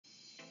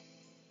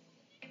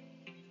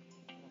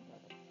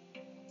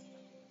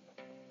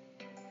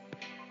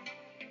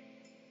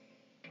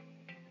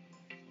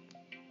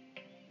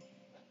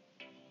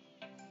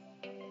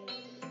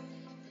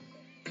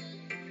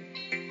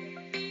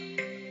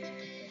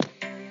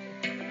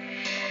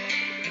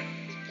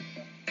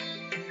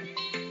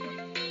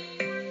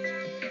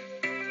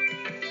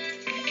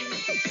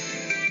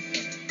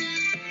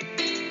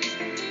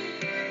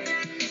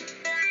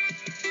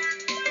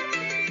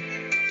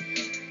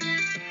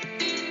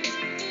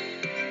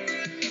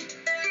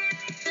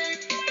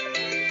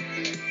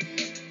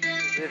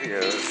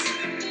videos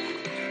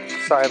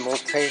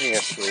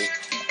simultaneously.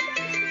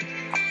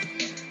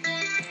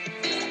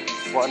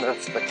 One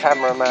of the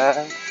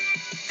cameraman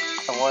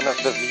and one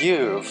of the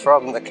view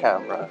from the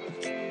camera,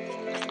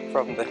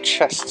 from the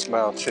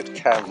chest-mounted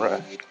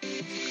camera,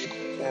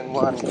 and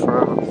one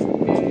from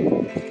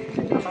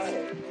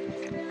behind.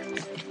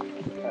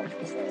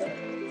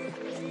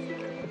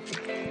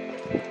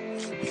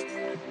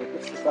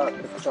 This is about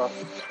to cross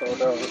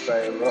Cordova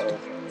Bay Road.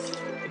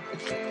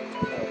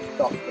 I'll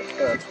stop the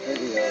first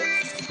video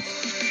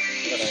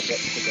when I get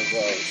to the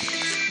road.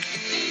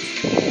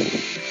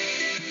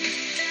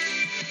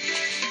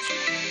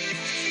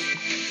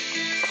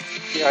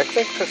 Yeah, I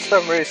think for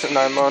some reason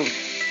I'm on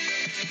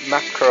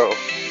macro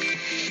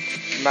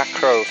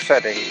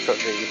setting for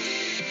the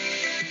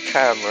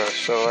camera,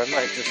 so I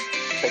might just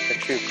take a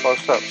few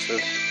close-ups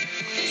of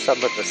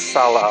some of the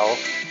salal,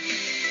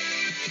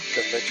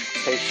 the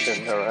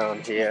vegetation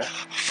around here.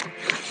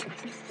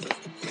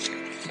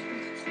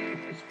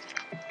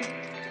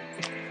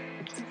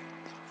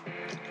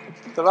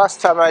 The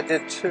last time I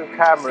did 2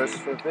 cameras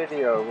for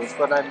video was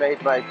when I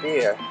made my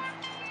beer.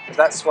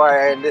 That's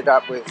why I ended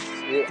up with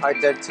the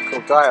identical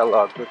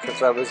dialogue,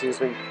 because I was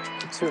using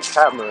 2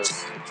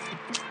 cameras.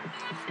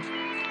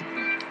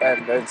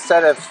 And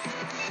instead of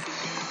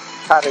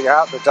cutting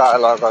out the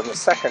dialogue on the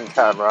second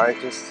camera, I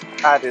just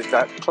added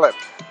that clip.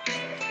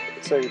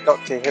 So you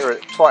got to hear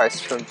it twice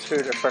from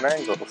 2 different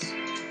angles.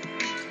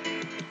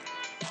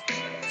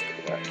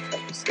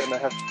 I'm just going to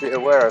have to be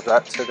aware of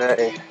that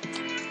today.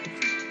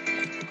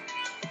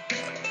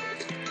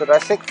 But I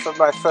think for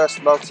my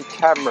first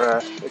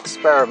multi-camera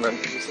experiment,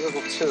 it was a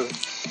little too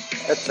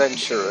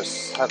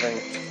adventurous, having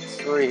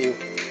 3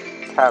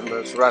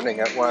 cameras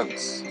running at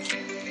once.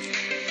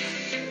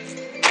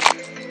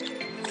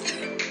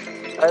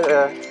 Hi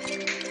there.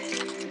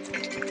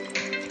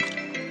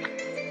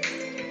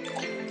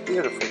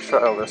 Beautiful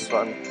trail, this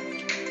one.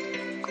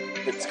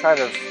 It's kind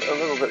of a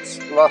little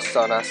bit lost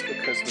on us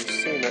because we've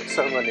seen it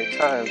so many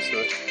times,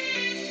 but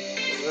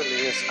it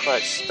really is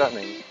quite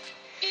stunning.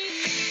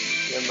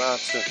 The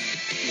amount of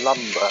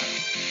lumber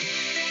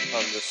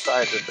on the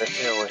side of the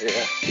hill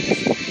here.